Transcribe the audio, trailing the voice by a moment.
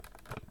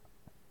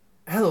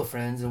Hello,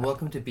 friends, and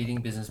welcome to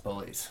Beating Business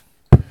Bullies,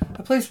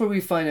 a place where we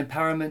find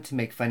empowerment to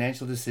make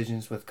financial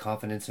decisions with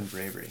confidence and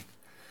bravery.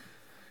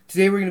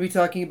 Today, we're going to be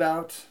talking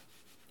about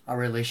our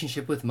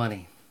relationship with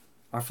money,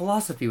 our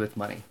philosophy with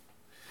money.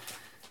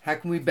 How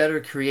can we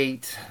better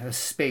create a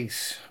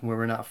space where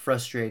we're not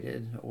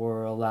frustrated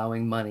or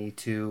allowing money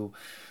to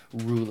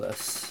rule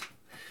us?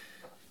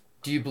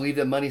 Do you believe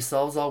that money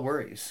solves all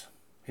worries?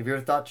 Have you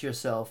ever thought to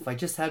yourself, if I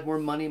just had more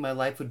money, my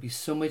life would be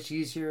so much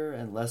easier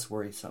and less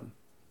worrisome?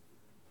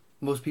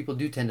 Most people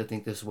do tend to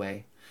think this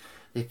way.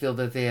 They feel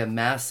that they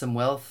amass some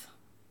wealth,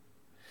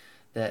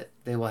 that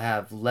they will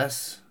have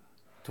less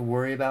to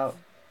worry about,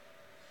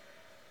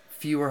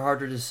 fewer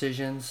harder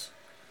decisions,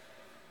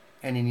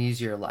 and an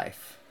easier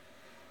life.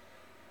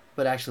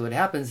 But actually what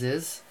happens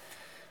is,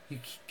 you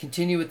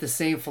continue with the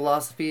same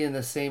philosophy and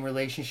the same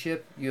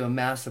relationship, you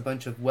amass a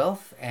bunch of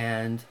wealth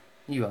and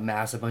you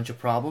amass a bunch of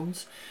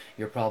problems.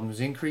 Your problems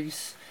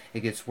increase,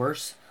 it gets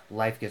worse,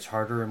 life gets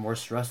harder and more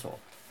stressful.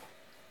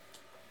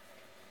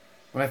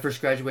 When I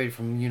first graduated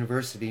from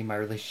university, my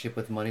relationship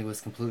with money was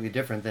completely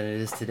different than it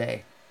is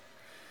today.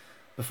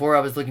 Before,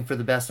 I was looking for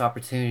the best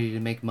opportunity to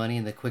make money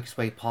in the quickest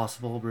way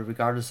possible,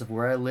 regardless of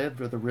where I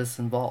lived or the risks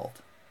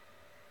involved.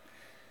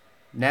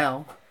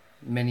 Now,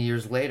 many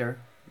years later,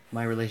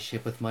 my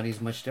relationship with money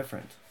is much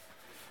different.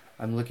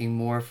 I'm looking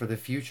more for the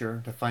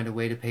future to find a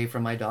way to pay for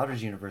my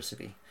daughter's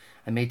university.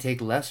 I may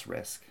take less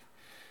risk.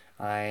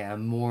 I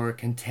am more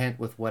content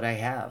with what I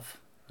have.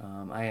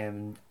 I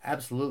am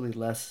absolutely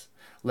less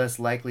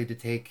likely to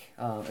take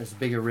as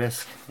big a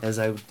risk as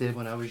I did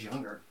when I was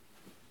younger.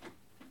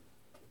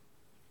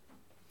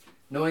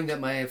 Knowing that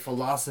my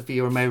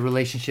philosophy or my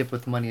relationship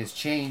with money has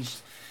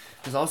changed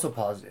is also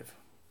positive,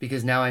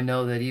 because now I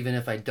know that even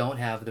if I don't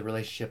have the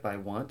relationship I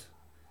want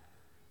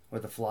or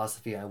the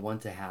philosophy I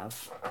want to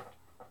have,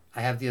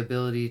 I have the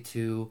ability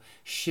to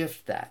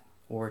shift that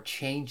or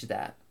change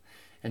that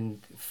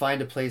and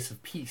find a place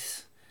of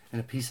peace and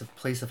a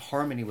place of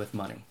harmony with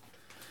money.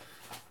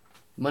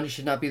 Money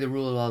should not be the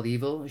rule of all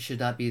evil. It should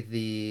not be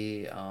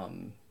the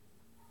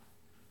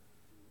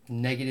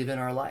negative in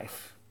our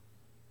life.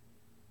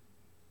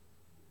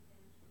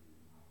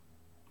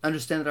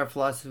 Understand that our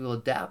philosophy will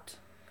adapt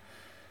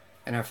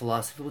and our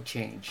philosophy will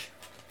change.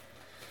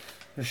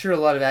 There's sure a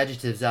lot of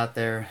adjectives out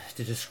there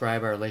to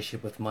describe our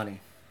relationship with money.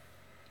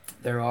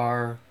 There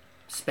are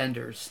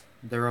spenders,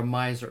 there are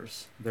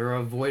misers, there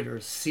are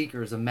avoiders,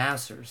 seekers,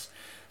 amassers,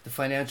 the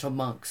financial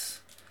monks.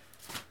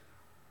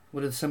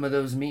 What do some of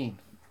those mean?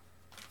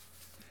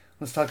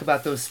 Let's talk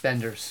about those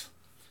spenders.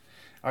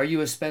 Are you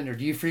a spender?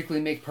 Do you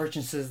frequently make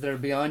purchases that are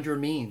beyond your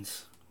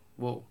means?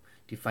 Whoa.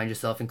 Do you find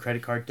yourself in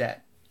credit card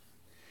debt?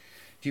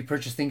 Do you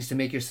purchase things to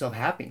make yourself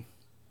happy?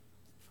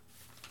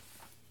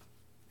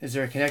 Is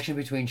there a connection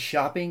between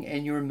shopping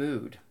and your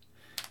mood?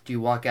 Do you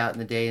walk out in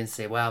the day and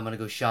say, wow, I'm going to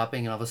go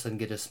shopping, and all of a sudden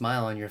get a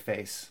smile on your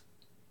face?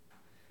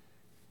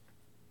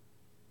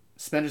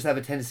 Spenders have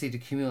a tendency to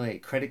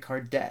accumulate credit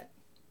card debt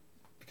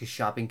because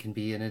shopping can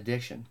be an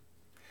addiction.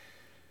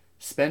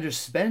 Spenders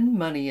spend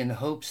money in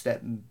hopes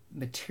that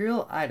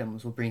material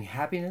items will bring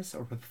happiness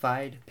or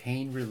provide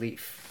pain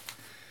relief.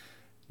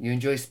 You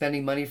enjoy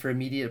spending money for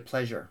immediate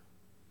pleasure.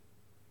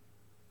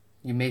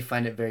 You may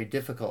find it very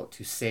difficult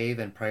to save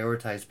and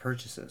prioritize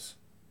purchases.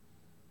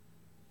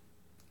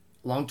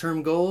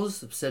 Long-term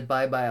goals have said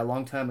bye-bye a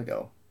long time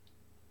ago.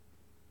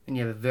 And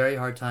you have a very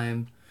hard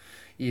time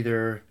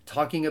either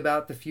talking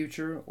about the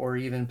future or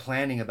even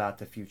planning about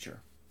the future.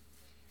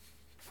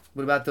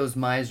 What about those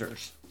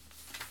misers?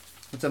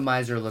 What's a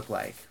miser look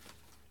like?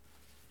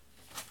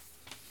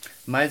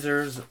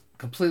 Misers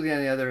completely on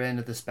the other end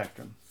of the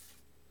spectrum.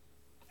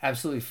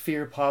 Absolutely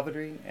fear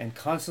poverty and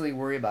constantly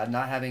worry about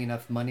not having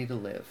enough money to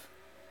live.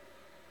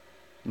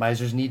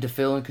 Misers need to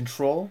feel in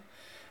control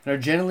and are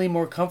generally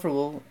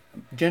uncomfortable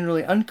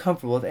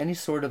with any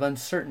sort of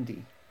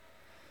uncertainty.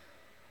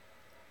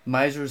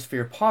 Misers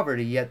fear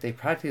poverty, yet they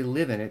practically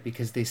live in it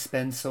because they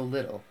spend so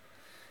little.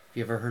 Have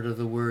you ever heard of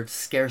the word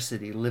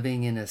scarcity,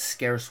 living in a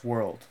scarce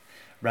world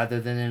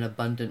rather than an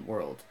abundant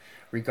world?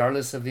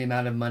 Regardless of the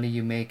amount of money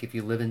you make, if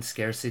you live in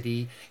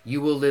scarcity,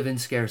 you will live in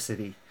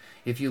scarcity.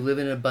 If you live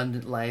in an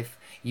abundant life,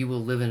 you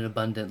will live an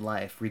abundant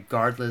life,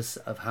 regardless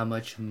of how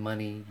much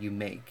money you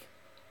make.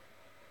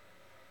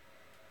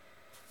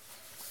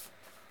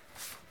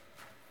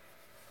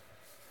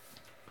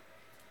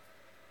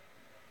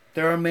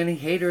 There are many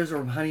haters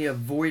or money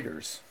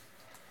avoiders.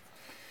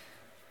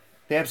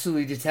 They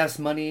absolutely detest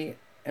money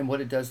and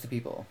what it does to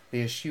people.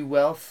 They eschew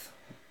wealth,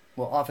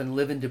 will often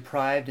live in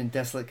deprived and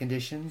desolate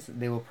conditions.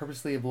 They will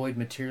purposely avoid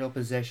material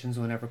possessions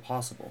whenever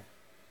possible.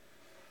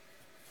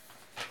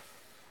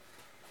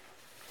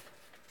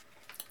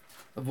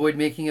 Avoid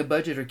making a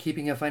budget or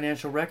keeping a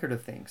financial record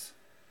of things.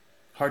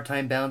 Hard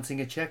time balancing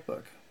a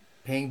checkbook.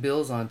 Paying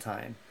bills on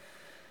time.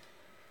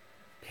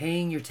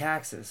 Paying your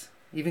taxes.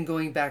 Even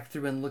going back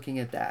through and looking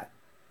at that.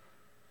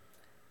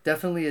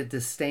 Definitely a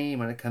disdain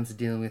when it comes to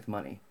dealing with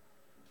money.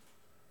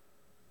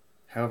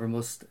 However,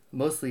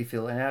 mostly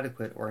feel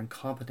inadequate or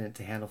incompetent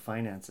to handle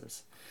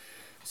finances.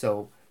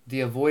 So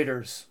the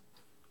avoiders,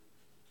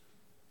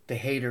 The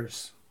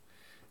haters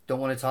don't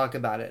want to talk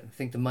about it.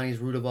 Think the money's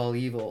root of all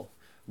evil.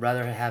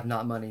 Rather have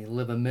not money.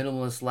 Live a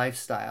minimalist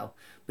lifestyle.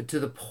 But to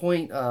the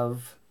point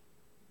of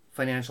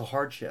financial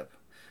hardship,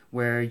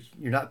 where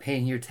you're not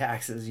paying your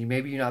taxes,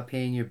 maybe you're not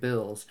paying your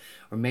bills,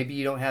 or maybe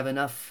you don't have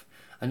enough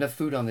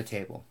food on the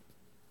table.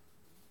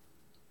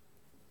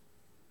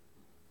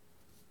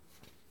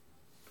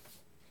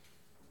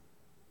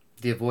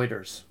 The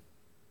avoiders.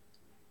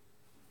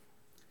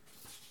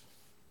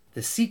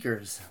 The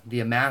seekers,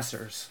 the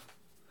amassers.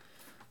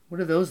 What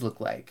do those look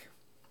like?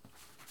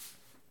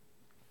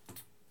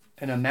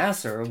 An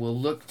amasser will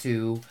look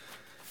to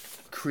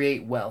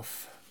create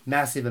wealth,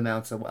 massive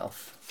amounts of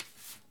wealth.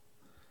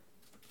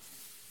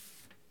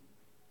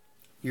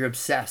 You're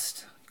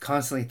obsessed,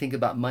 constantly think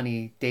about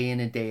money day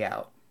in and day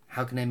out.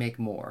 How can I make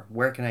more?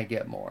 Where can I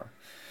get more?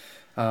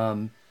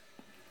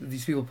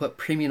 These people put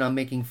premium on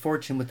making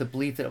fortune with the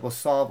belief that it will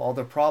solve all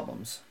their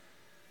problems.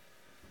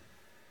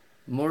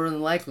 More than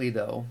likely,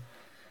 though,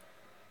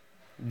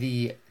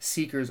 the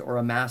seekers or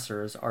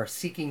amassers are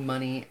seeking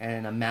money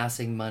and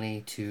amassing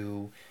money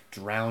to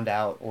drown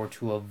out or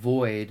to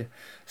avoid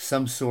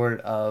some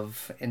sort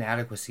of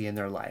inadequacy in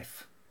their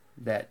life.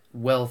 That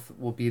wealth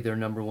will be their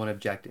number one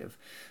objective.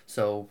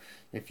 So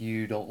if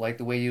you don't like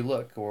the way you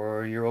look,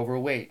 or you're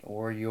overweight,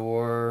 or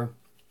you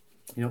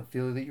don't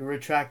feel that you're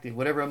attractive,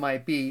 whatever it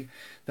might be,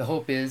 the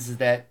hope is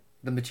that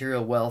the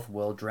material wealth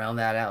will drown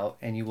that out,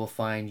 and you will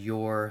find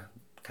your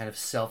kind of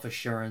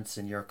self-assurance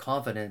and your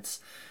confidence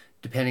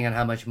depending on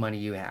how much money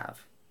you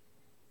have.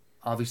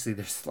 Obviously,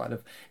 there's a lot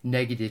of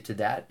negative to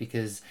that,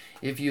 because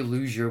if you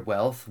lose your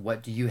wealth,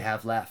 what do you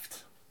have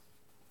left?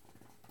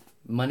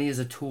 Money is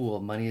a tool.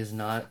 Money is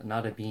not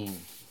a being.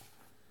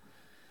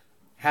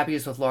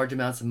 Happiness with large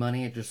amounts of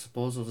money at your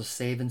disposal to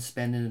save and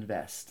spend and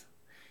invest.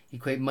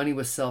 Equate money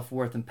with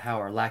self-worth and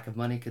power. Lack of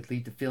money could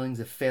lead to feelings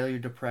of failure,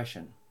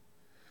 depression.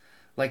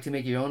 Like to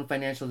make your own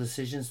financial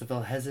decisions to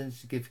feel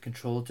hesitant to give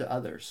control to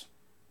others.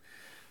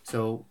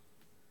 So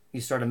you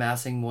start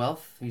amassing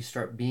wealth, you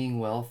start being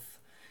wealth,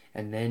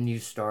 and then you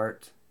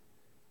start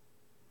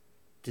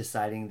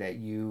deciding that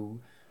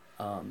you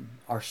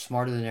are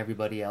smarter than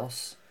everybody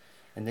else,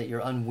 and that you're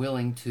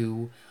unwilling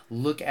to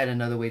look at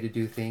another way to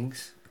do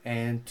things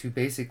and to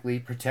basically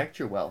protect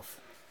your wealth.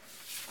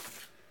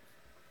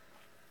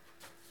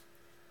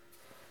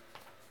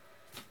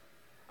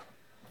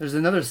 There's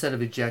another set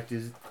of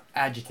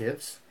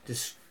adjectives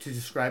to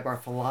describe our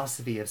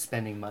philosophy of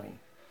spending money.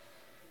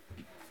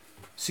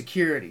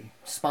 Security,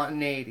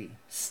 spontaneity,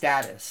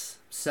 status,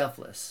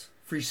 selfless,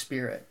 free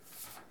spirit.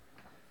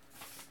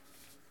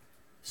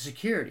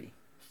 Security,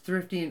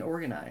 thrifty and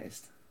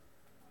organized,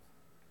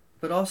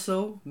 but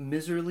also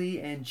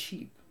miserly and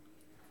cheap.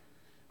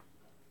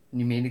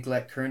 You may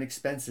neglect current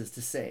expenses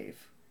to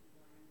save.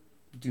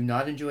 Do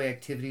not enjoy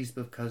activities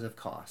because of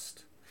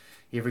cost.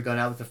 You ever gone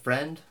out with a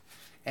friend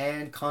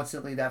and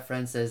constantly that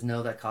friend says,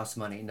 no, that costs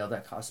money. No,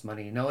 that costs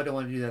money. No, I don't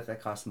want to do that.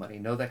 That costs money.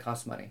 No, that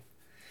costs money.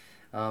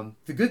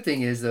 The good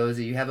thing is, though, is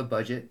that you have a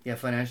budget, you have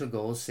financial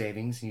goals,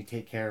 savings, and you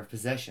take care of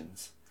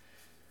possessions.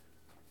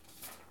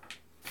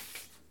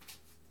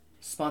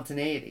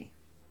 Spontaneity,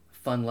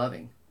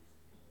 fun-loving.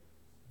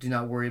 Do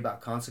not worry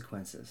about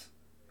consequences.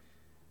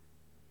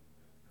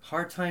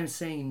 Hard time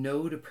saying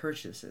no to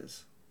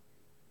purchases.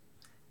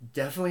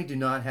 Definitely do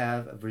not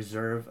have a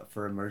reserve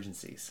for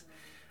emergencies.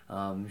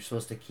 You're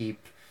supposed to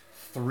keep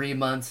 3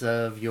 months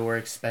of your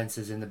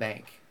expenses in the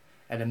bank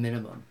at a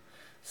minimum.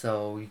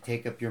 So you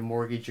take up your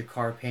mortgage, your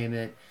car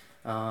payment,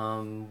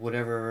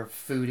 whatever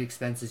food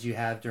expenses you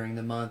have during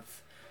the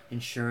month,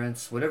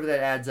 insurance, whatever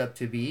that adds up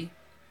to be,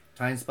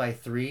 times by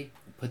 3,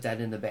 put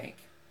that in the bank.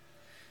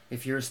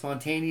 If you're a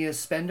spontaneous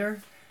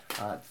spender,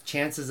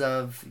 chances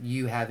of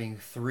you having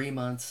 3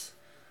 months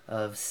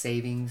of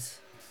savings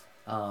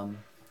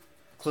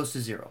close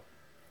to zero.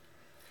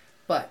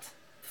 But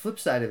the flip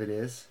side of it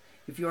is,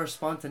 if you are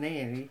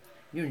spontaneity,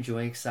 you're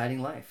enjoying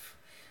exciting life.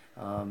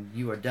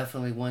 You are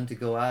definitely one to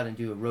go out and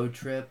do a road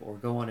trip or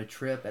go on a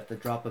trip at the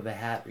drop of a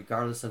hat,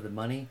 regardless of the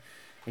money,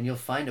 and you'll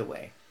find a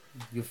way.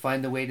 You'll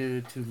find the way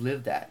to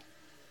live that,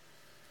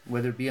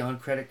 whether it be on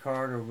credit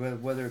card or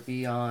whether it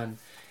be on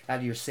out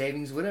of your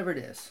savings, whatever it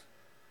is.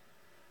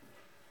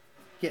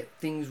 Get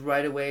things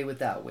right away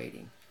without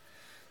waiting.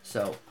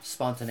 So,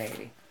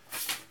 spontaneity.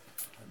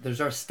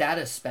 There's our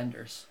status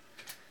spenders.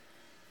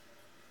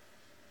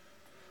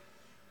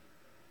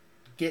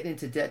 Get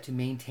into debt to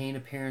maintain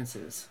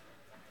appearances.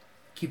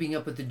 Keeping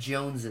up with the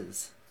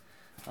Joneses.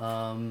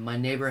 My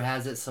neighbor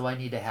has it, so I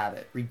need to have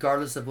it.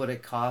 Regardless of what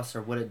it costs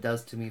or what it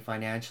does to me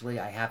financially,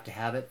 I have to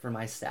have it for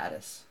my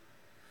status.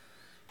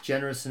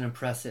 Generous and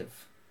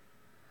impressive.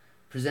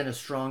 Present a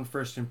strong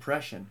first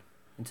impression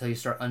until you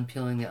start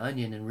unpeeling the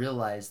onion and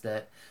realize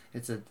that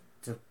it's a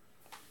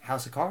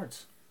house of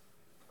cards.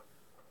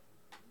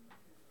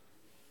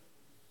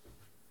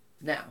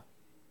 Now,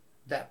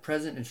 that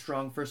present and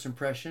strong first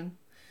impression,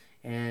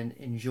 and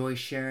enjoy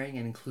sharing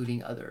and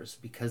including others.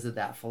 Because of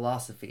that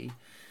philosophy,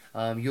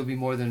 you'll be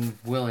more than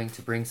willing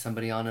to bring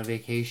somebody on a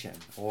vacation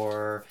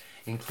or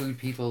include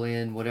people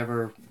in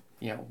whatever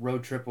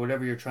road trip,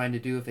 whatever you're trying to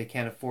do. If they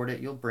can't afford it,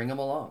 you'll bring them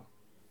along.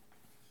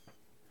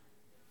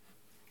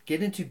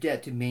 Get into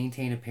debt to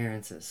maintain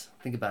appearances.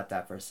 Think about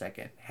that for a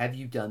second. Have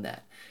you done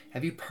that?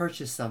 Have you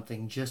purchased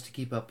something just to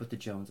keep up with the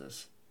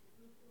Joneses?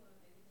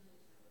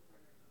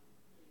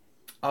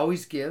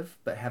 Always give,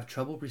 but have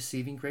trouble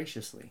receiving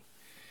graciously.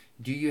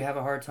 Do you have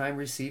a hard time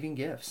receiving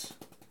gifts?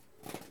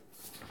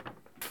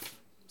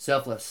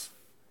 Selfless,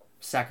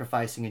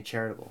 sacrificing, and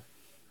charitable.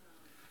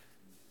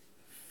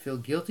 Feel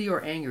guilty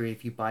or angry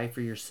if you buy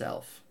for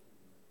yourself.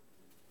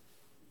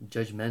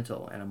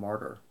 Judgmental and a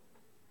martyr.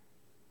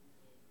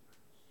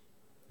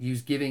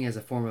 Use giving as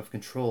a form of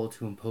control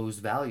to impose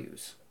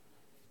values.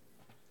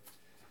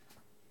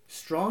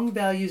 Strong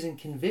values and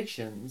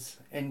convictions,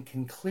 and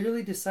can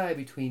clearly decide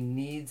between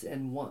needs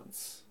and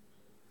wants.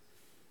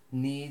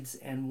 Needs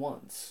and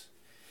wants.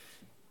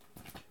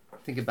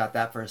 Think about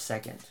that for a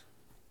second.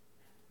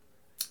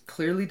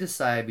 Clearly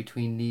decide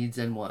between needs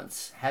and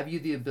wants. Have you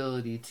the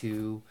ability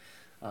to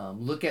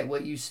look at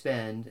what you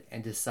spend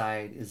and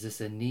decide, is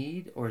this a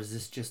need or is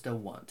this just a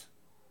want?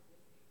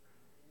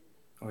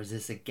 Or is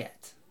this a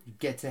get? You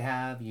get to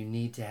have, you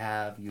need to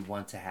have, you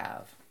want to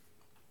have.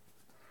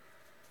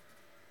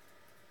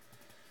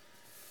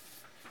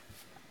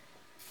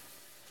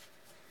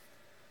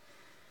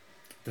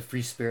 The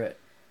free spirit.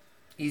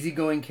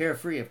 Easygoing,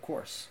 carefree, of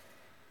course.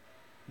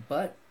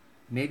 But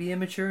maybe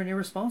immature and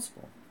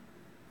irresponsible.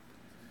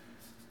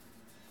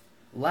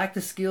 Lack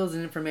the skills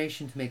and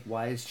information to make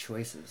wise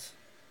choices.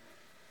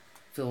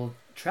 Feel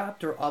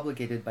trapped or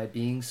obligated by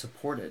being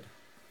supported.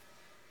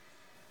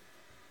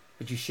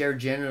 But you share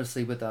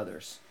generously with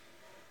others.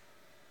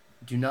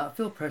 Do not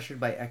feel pressured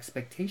by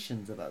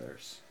expectations of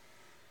others.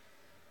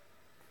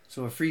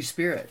 So a free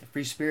spirit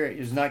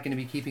is not going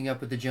to be keeping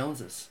up with the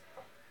Joneses.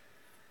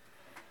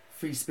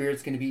 Free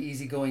spirit's going to be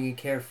easygoing and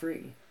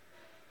carefree.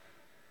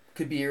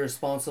 Could be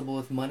irresponsible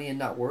with money and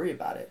not worry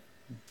about it.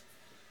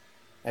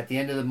 At the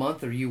end of the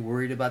month, are you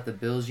worried about the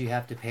bills you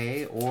have to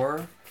pay,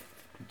 or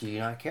do you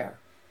not care?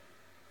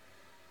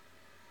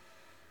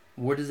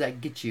 Where does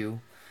that get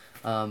you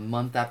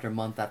month after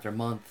month after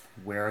month?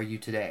 Where are you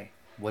today?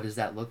 What does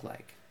that look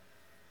like?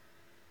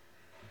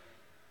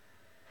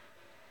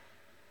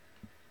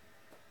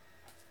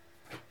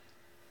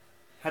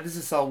 How does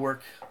this all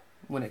work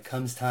when it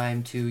comes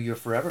time to your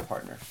forever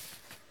partner?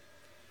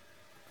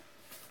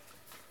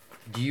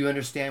 Do you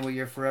understand what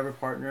your forever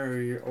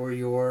partner or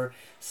your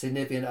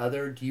significant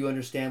other, do you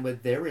understand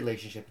what their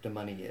relationship to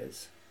money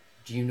is?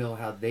 Do you know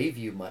how they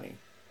view money?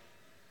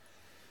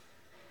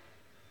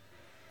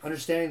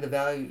 Understanding the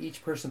value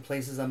each person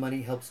places on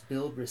money helps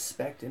build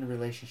respect in a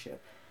relationship.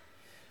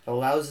 It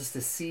allows us to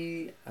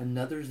see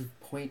another's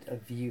point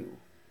of view.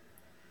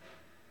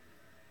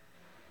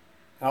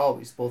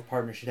 Always, both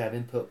partners should have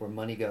input where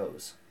money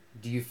goes.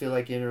 Do you feel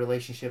like you're in a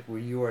relationship where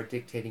you are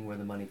dictating where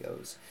the money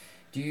goes?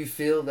 Do you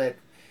feel that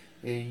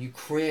you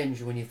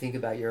cringe when you think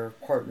about your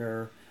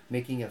partner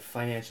making a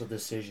financial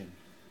decision?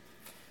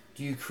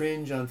 Do you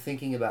cringe on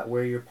thinking about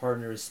where your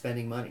partner is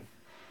spending money?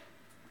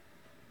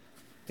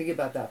 Think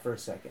about that for a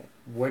second.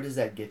 Where does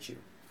that get you?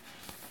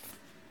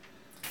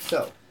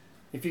 So,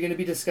 if you're going to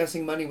be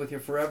discussing money with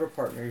your forever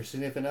partner, your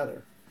significant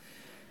other,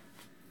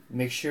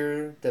 make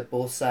sure that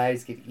both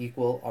sides get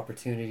equal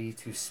opportunity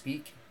to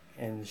speak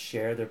and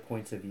share their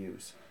points of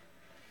views.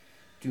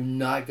 Do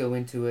not go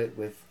into it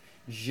with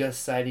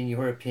just citing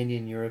your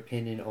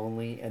opinion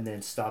only, and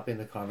then stopping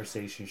the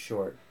conversation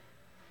short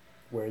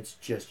where it's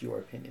just your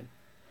opinion.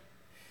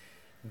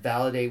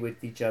 Validate what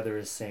each other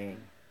is saying.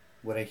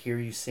 What I hear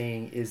you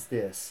saying is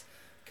this.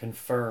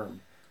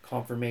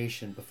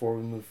 Confirmation before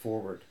we move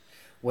forward.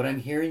 What I'm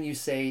hearing you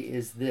say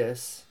is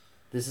this.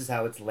 This is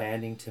how it's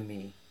landing to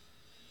me.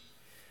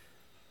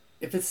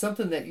 If it's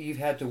something that you've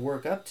had to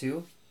work up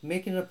to,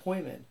 make an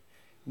appointment.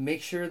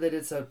 Make sure that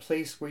it's a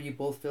place where you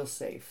both feel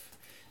safe.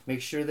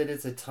 Make sure that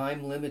it's a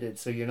time limited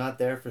so you're not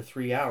there for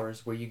 3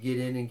 hours where you get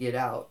in and get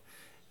out.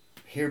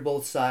 Hear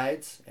both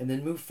sides and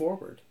then move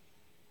forward.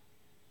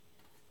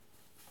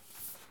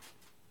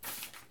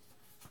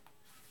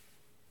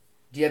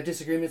 Do you have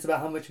disagreements about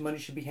how much money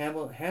should be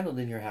handled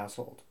in your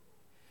household?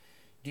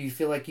 Do you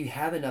feel like you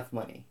have enough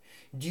money?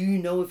 Do you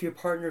know if your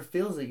partner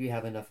feels that you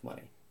have enough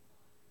money?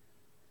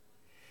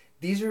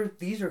 These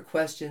are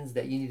questions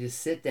that you need to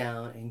sit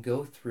down and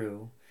go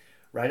through,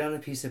 write on a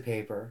piece of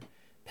paper,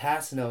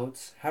 pass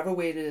notes, however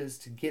way it is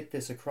to get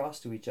this across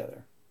to each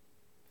other.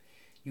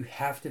 You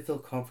have to feel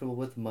comfortable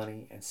with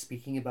money and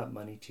speaking about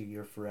money to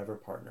your forever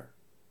partner.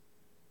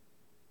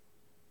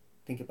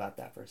 Think about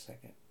that for a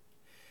second.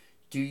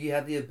 Do you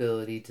have the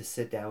ability to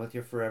sit down with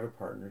your forever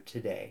partner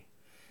today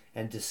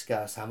and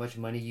discuss how much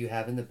money you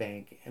have in the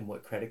bank and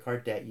what credit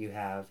card debt you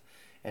have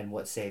and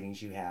what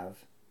savings you have?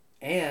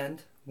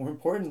 And, more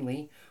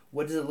importantly,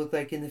 what does it look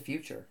like in the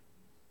future?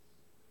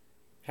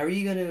 How are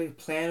you going to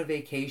plan a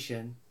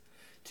vacation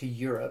to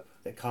Europe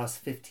that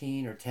costs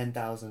 $15,000 or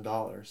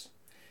 $10,000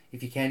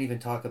 if you can't even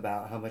talk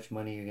about how much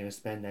money you're going to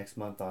spend next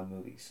month on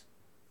movies?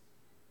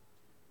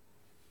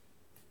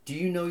 Do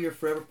you know your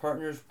forever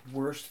partner's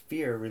worst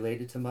fear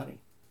related to money?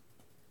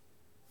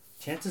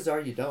 Chances are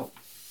you don't.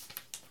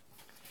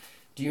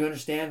 Do you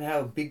understand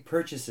how big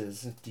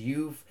purchases, do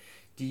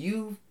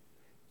you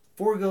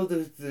forego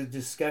the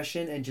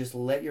discussion and just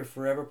let your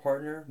forever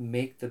partner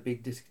make the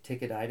big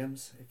ticket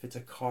items? If it's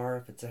a car,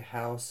 if it's a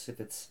house, if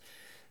it's,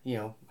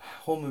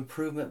 home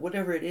improvement,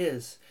 whatever it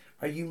is,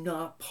 are you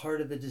not part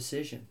of the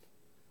decision?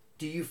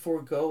 Do you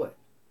forego it?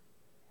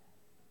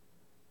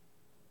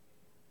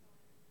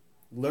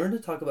 Learn to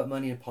talk about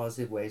money in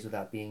positive ways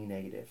without being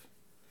negative.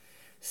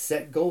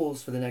 Set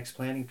goals for the next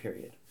planning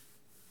period.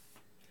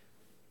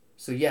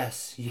 So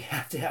yes, you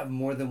have to have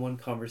more than one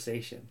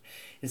conversation.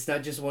 It's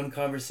not just one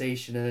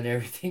conversation and then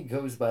everything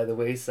goes by the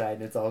wayside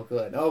and it's all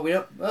good.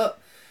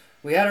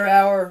 We had our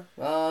hour.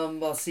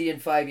 I'll see you in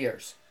 5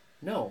 years.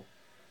 No.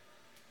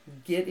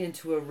 Get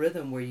into a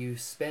rhythm where you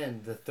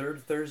spend the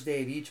third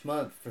Thursday of each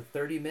month for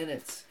 30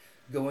 minutes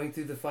going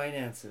through the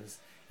finances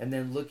and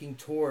then looking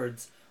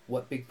towards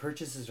what big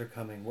purchases are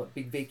coming, what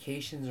big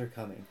vacations are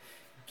coming.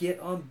 Get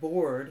on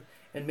board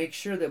and make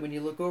sure that when you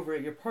look over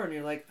at your partner,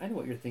 you're like, I know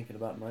what you're thinking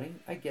about money.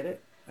 I get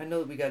it. I know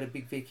that we got a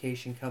big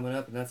vacation coming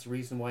up and that's the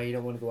reason why you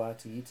don't want to go out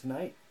to eat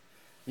tonight.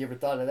 You ever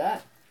thought of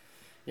that?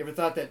 You ever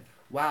thought that,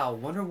 wow,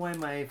 wonder why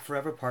my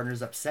forever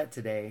partner's upset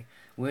today?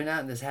 We went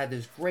out and had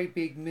this great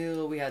big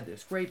meal. We had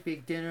this great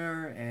big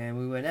dinner and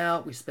we went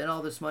out. We spent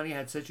all this money,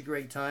 had such a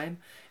great time.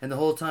 And the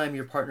whole time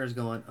your partner's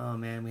going, oh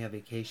man, we have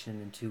vacation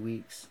in 2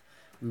 weeks.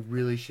 We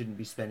really shouldn't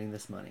be spending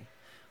this money.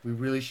 We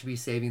really should be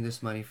saving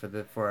this money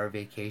for our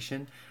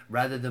vacation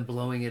rather than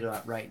blowing it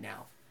up right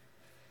now.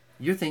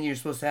 You're thinking you're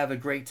supposed to have a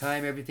great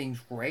time, everything's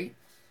great.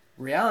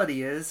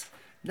 Reality is,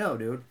 no,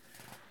 dude.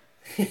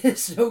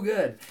 It's no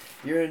good.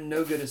 You're in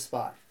no good a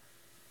spot.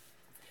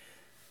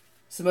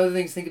 Some other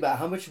things to think about.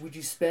 How much would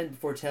you spend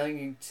before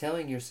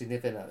telling your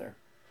significant other?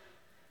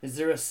 Is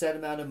there a set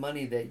amount of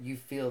money that you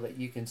feel that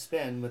you can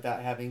spend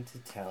without having to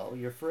tell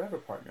your forever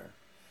partner?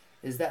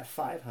 Is that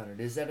 $500?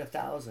 Is that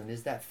 $1,000?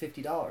 Is that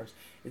 $50?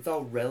 It's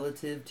all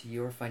relative to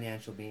your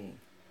financial being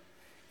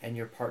and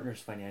your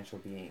partner's financial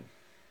being.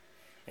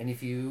 And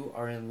if you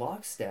are in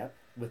lockstep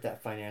with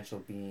that financial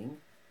being,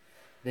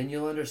 then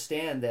you'll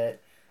understand that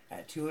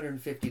at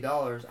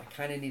 $250, I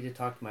kind of need to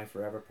talk to my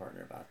forever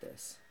partner about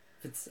this.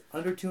 If it's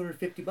under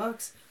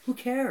 $250, who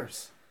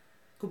cares?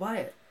 Go buy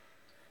it.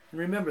 And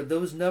remember,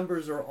 those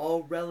numbers are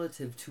all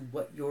relative to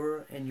what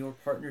your and your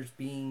partner's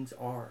beings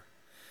are.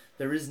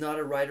 There is not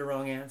a right or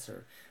wrong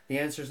answer. The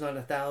answer is not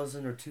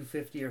 1,000 or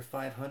 250 or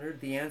 500.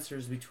 The answer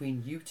is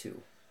between you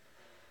two.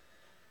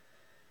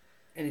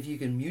 And if you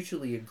can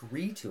mutually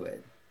agree to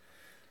it,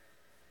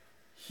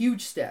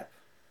 huge step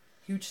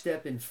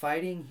in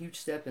fighting, huge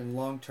step in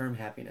long-term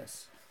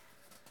happiness.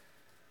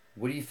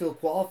 What do you feel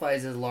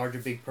qualifies as a large or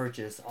big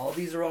purchase? All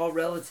these are all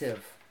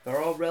relative.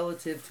 They're all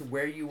relative to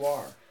where you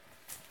are.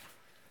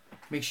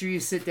 Make sure you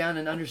sit down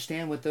and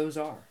understand what those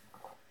are.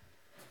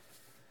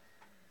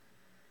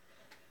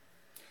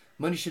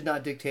 Money should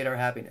not dictate our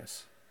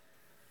happiness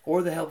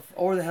or the health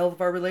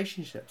of our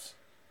relationships.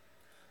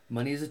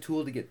 Money is a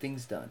tool to get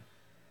things done.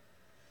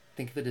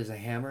 Think of it as a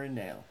hammer and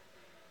nail.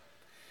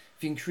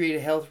 If you can create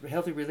a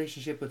healthy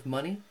relationship with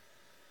money,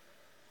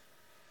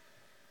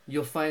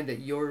 you'll find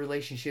that your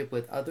relationship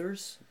with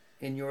others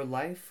in your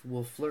life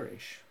will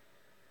flourish.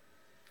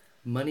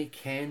 Money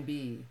can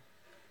be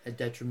a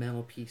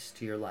detrimental piece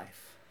to your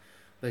life,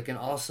 but it can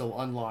also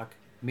unlock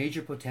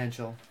major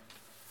potential,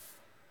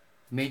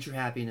 major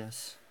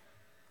happiness,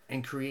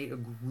 and create a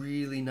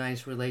really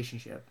nice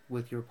relationship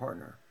with your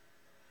partner.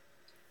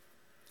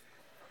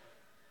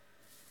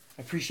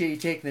 I appreciate you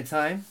taking the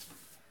time.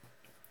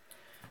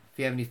 If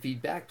you have any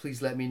feedback, please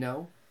let me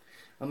know.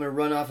 I'm going to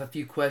run off a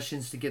few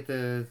questions to get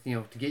to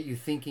get you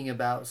thinking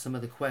about some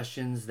of the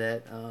questions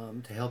that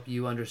to help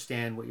you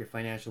understand what your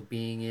financial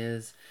being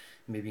is.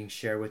 Maybe you can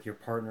share with your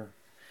partner.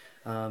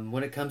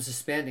 When it comes to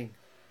spending,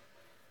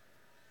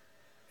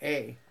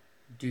 A,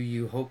 do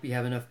you hope you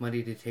have enough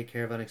money to take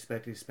care of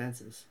unexpected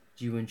expenses?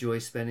 Do you enjoy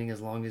spending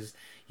as long as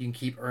you can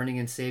keep earning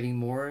and saving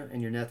more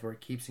and your net worth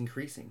keeps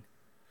increasing?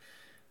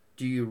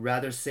 Do you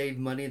rather save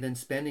money than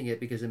spending it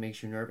because it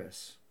makes you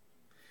nervous?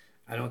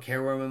 I don't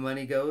care where my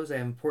money goes. I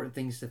have important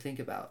things to think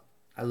about.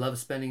 I love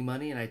spending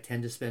money and I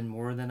tend to spend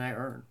more than I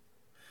earn.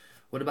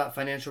 What about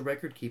financial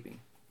record keeping?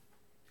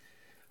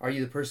 Are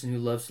you the person who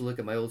loves to look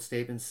at my old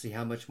statements to see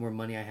how much more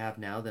money I have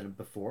now than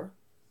before?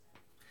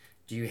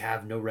 Do you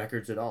have no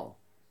records at all?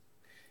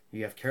 Do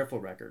you have careful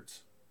records?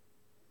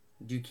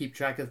 Do you keep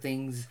track of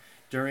things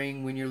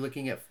during when you're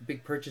looking at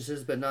big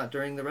purchases but not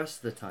during the rest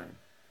of the time?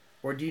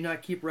 Or do you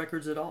not keep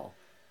records at all?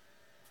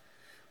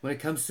 When it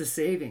comes to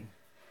saving,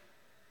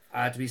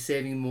 I ought to be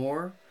saving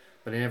more,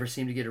 but I never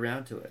seem to get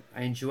around to it.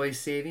 I enjoy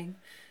saving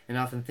and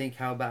often think,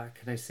 how about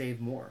can I save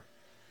more?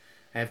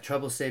 I have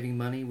trouble saving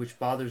money, which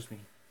bothers me.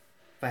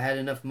 If I had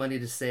enough money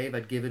to save,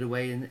 I'd give it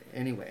away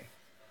anyway.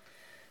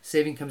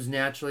 Saving comes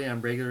naturally and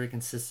I'm regularly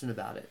consistent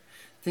about it.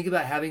 Think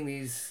about having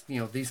these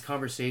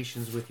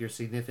conversations with your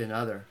significant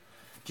other,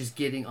 just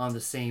getting on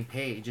the same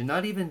page and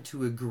not even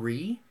to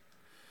agree,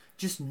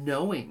 just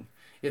knowing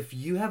if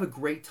you have a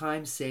great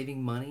time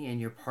saving money and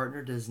your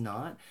partner does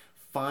not,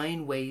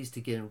 Find ways to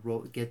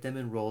get them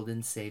enrolled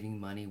in saving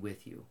money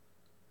with you.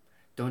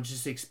 Don't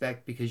just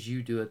expect because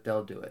you do it,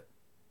 they'll do it.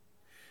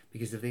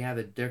 Because if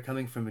they're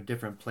coming from a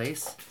different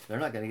place, they're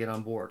not going to get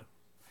on board.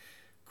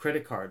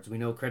 Credit cards. We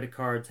know credit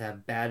cards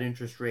have bad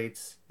interest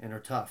rates and are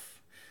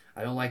tough.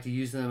 I don't like to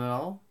use them at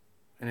all,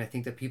 and I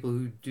think that people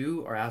who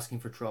do are asking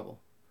for trouble.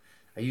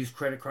 I use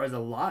credit cards a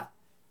lot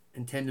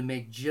and tend to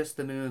make just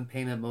the minimum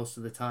payment most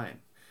of the time.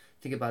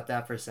 Think about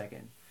that for a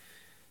second.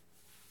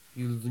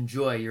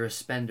 You're a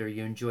spender,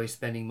 you enjoy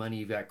spending money,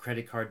 you've got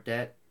credit card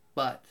debt,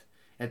 but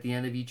at the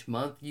end of each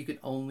month, you can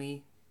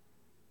only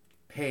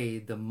pay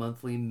the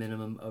monthly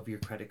minimum of your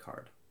credit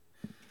card.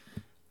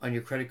 On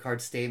your credit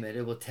card statement,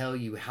 it will tell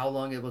you how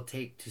long it will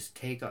take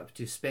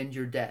to spend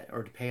your debt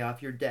or to pay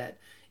off your debt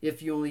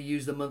if you only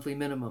use the monthly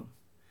minimum.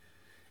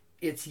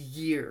 It's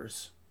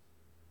years.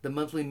 The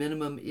monthly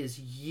minimum is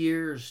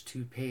years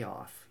to pay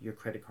off your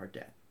credit card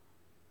debt.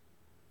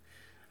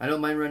 I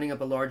don't mind running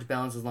up a large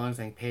balance as long as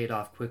I can pay it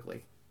off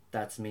quickly.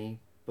 That's me.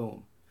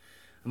 Boom.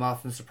 I'm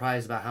often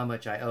surprised about how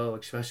much I owe,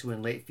 especially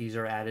when late fees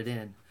are added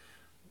in.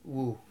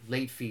 Ooh,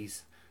 late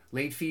fees.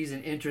 Late fees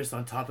and interest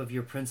on top of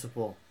your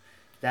principal.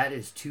 That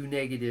is two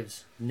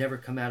negatives. Never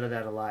come out of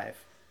that alive.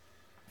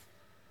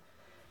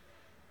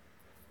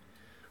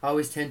 I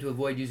always tend to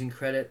avoid using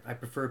credit. I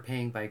prefer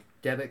paying by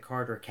debit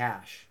card or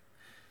cash.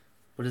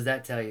 What does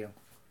that tell you?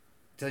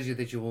 It tells you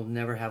that you will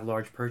never have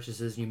large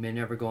purchases. You may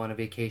never go on a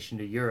vacation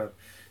to Europe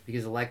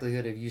because the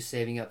likelihood of you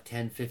saving up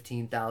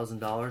 $10,000,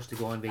 $15,000 to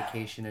go on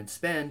vacation and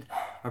spend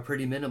are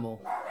pretty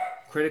minimal.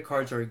 Credit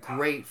cards are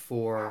great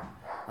for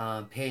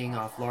paying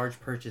off large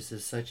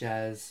purchases such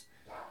as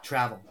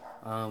travel.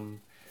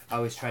 I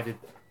always try to,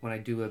 when I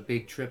do a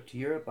big trip to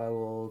Europe, I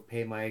will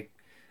pay my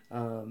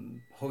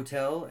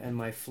hotel and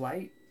my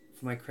flight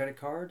for my credit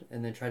card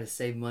and then try to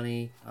save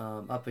money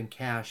up in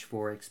cash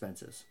for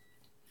expenses.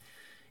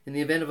 In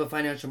the event of a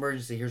financial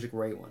emergency, here's a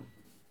great one.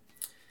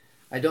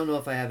 I don't know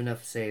if I have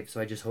enough saved, so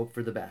I just hope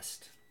for the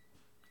best.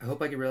 I hope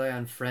I can rely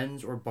on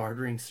friends or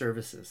bartering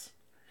services.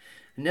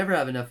 I never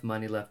have enough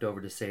money left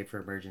over to save for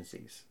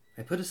emergencies.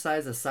 I put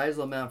aside a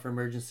sizable amount for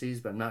emergencies,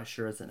 but I'm not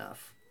sure it's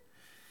enough.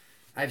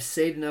 I've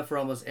saved enough for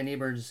almost any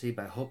emergency,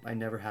 but I hope I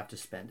never have to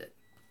spend it.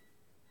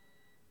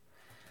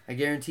 I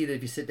guarantee that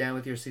if you sit down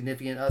with your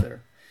significant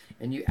other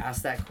and you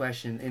ask that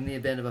question in the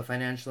event of a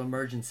financial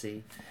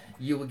emergency,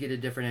 you will get a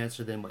different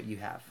answer than what you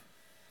have.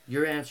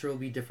 Your answer will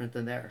be different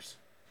than theirs.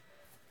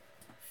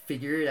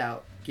 Figure it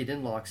out, get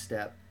in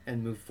lockstep,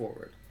 and move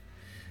forward.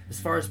 As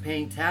far as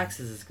paying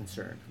taxes is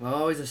concerned, I'm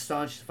always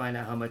astonished to find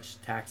out how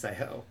much tax I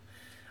owe.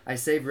 I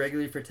save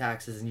regularly for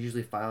taxes and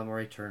usually file my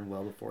return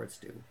well before it's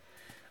due.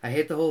 I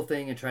hate the whole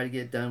thing and try to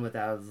get it done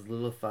without as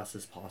little fuss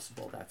as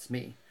possible. That's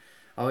me.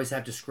 I always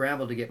have to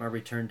scramble to get my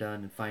return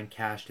done and find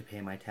cash to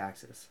pay my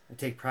taxes. I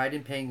take pride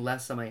in paying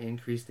less on my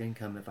increased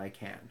income if I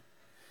can.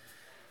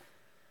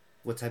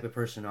 What type of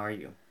person are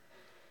you?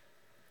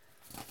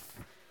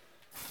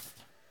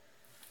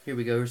 Here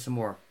we go. Here's some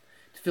more.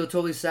 To feel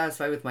totally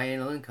satisfied with my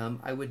annual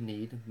income, I would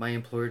need my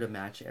employer to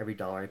match every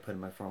dollar I put in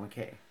my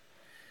 401k.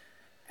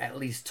 At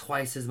least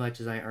twice as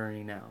much as I'm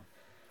earning now.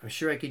 I'm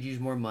sure I could use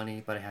more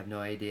money, but I have no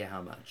idea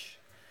how much.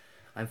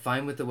 I'm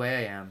fine with the way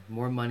I am.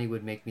 More money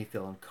would make me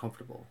feel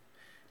uncomfortable.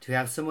 To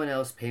have someone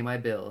else pay my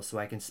bills so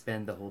I can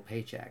spend the whole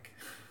paycheck.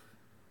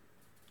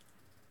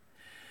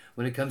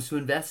 When it comes to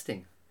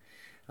investing,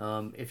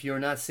 if you're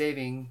not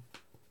saving,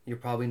 you're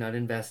probably not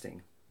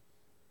investing.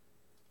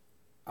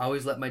 I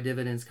always let my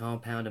dividends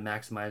compound to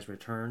maximize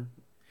return.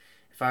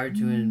 If I were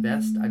to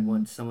invest, I'd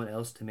want someone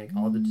else to make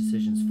all the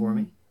decisions for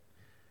me.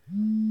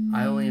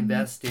 I only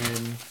invest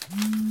in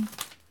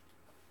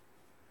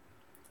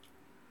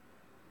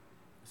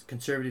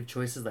conservative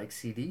choices like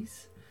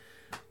CDs.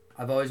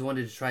 I've always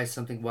wanted to try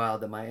something wild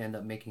that might end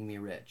up making me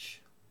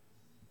rich.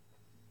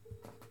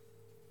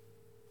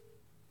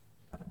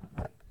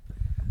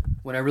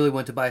 When I really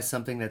want to buy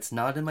something that's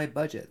not in my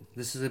budget.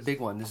 This is a big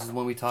one. This is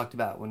one we talked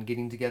about when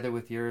getting together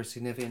with your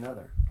significant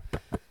other.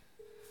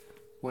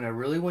 When I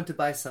really want to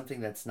buy something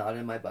that's not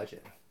in my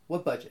budget.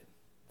 What budget?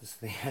 This is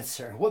the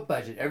answer. What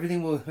budget?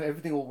 Everything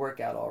will work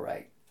out all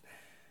right.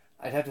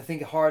 I'd have to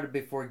think hard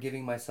before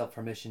giving myself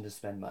permission to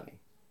spend money.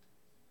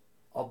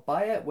 I'll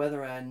buy it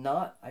whether or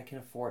not I can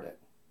afford it.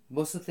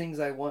 Most of the things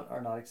I want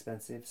are not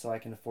expensive, so I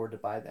can afford to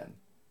buy them.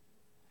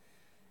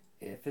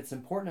 If it's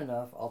important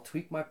enough, I'll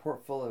tweak my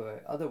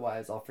portfolio.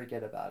 Otherwise, I'll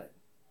forget about it.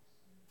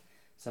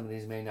 Some of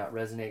these may not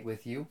resonate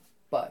with you,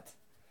 but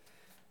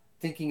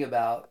thinking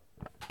about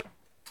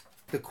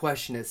the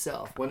question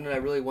itself, when do I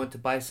really want to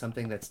buy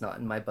something that's not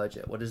in my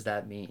budget? What does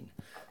that mean?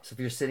 So if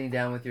you're sitting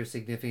down with your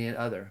significant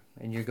other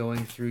and you're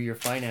going through your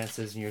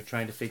finances and you're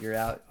trying to figure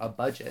out a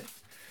budget,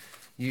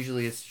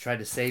 usually it's to try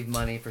to save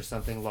money for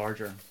something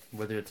larger,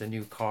 whether it's a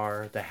new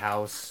car, the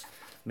house,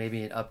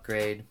 maybe an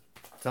upgrade,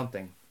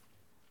 something.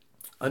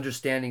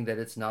 Understanding that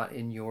it's not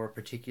in your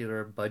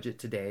particular budget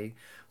today,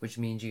 which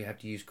means you have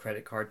to use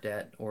credit card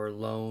debt or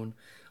loan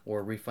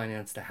or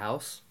refinance the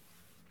house.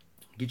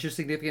 Get your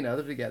significant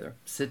other together.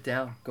 Sit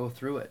down. Go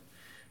through it.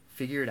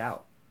 Figure it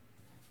out.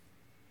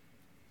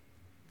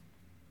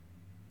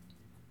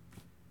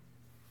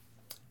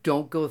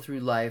 Don't go through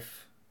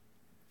life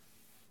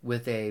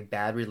with a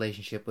bad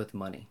relationship with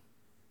money.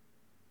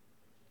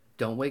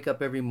 Don't wake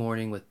up every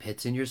morning with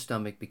pits in your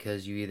stomach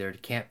because you either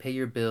can't pay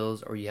your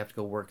bills or you have to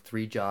go work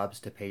 3 jobs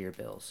to pay your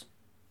bills.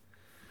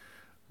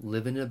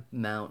 Live in an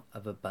amount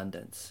of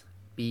abundance.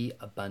 Be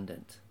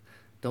abundant.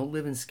 Don't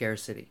live in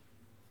scarcity.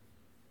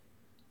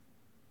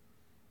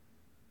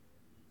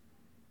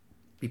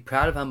 Be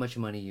proud of how much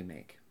money you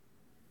make.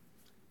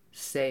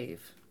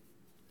 Save.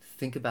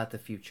 Think about the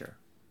future.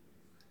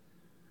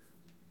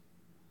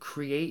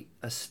 Create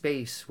a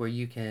space where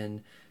you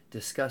can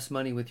discuss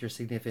money with your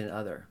significant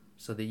other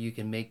so that you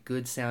can make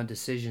good, sound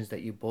decisions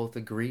that you both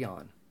agree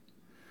on.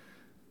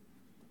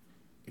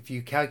 If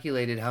you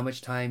calculated how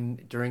much time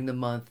during the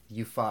month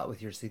you fought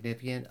with your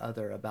significant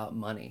other about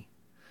money,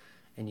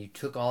 and you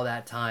took all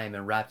that time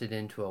and wrapped it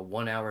into a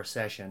 1-hour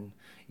session,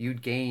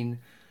 you'd gain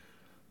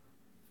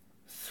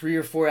 3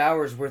 or 4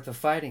 hours worth of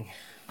fighting.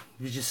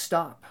 You just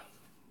stop.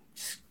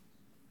 Just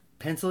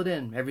pencil it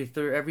in every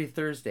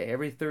Thursday,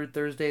 every third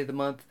Thursday of the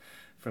month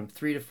from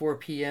 3 to 4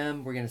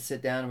 p.m. We're going to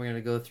sit down and we're going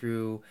to go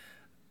through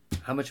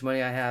how much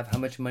money I have, how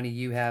much money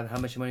you have, how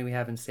much money we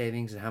have in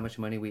savings, and how much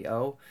money we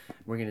owe.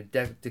 We're going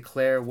to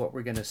declare what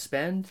we're going to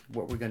spend,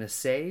 what we're going to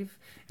save,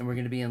 and we're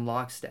going to be in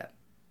lockstep.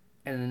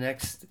 And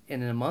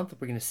in a month,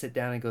 we're going to sit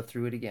down and go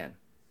through it again.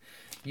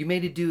 You may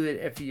need to do it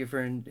if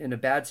you're in a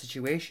bad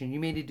situation. You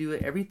may need to do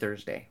it every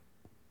Thursday.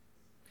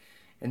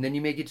 And then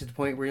you may get to the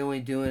point where you're only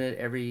doing it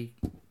every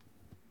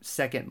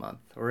second month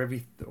or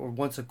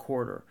once a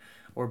quarter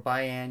or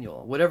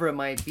biannual, whatever it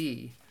might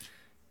be.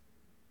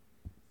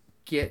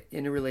 Get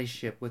in a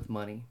relationship with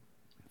money.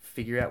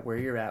 Figure out where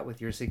you're at with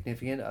your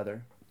significant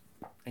other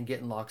and get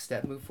in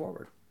lockstep, move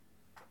forward.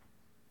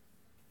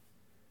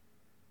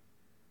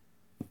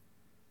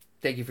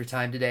 Thank you for your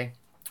time today.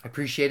 I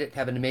appreciate it.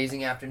 Have an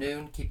amazing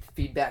afternoon. Keep the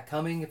feedback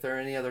coming. If there are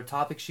any other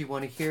topics you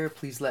want to hear,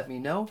 please let me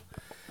know.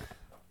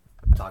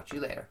 Talk to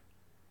you later.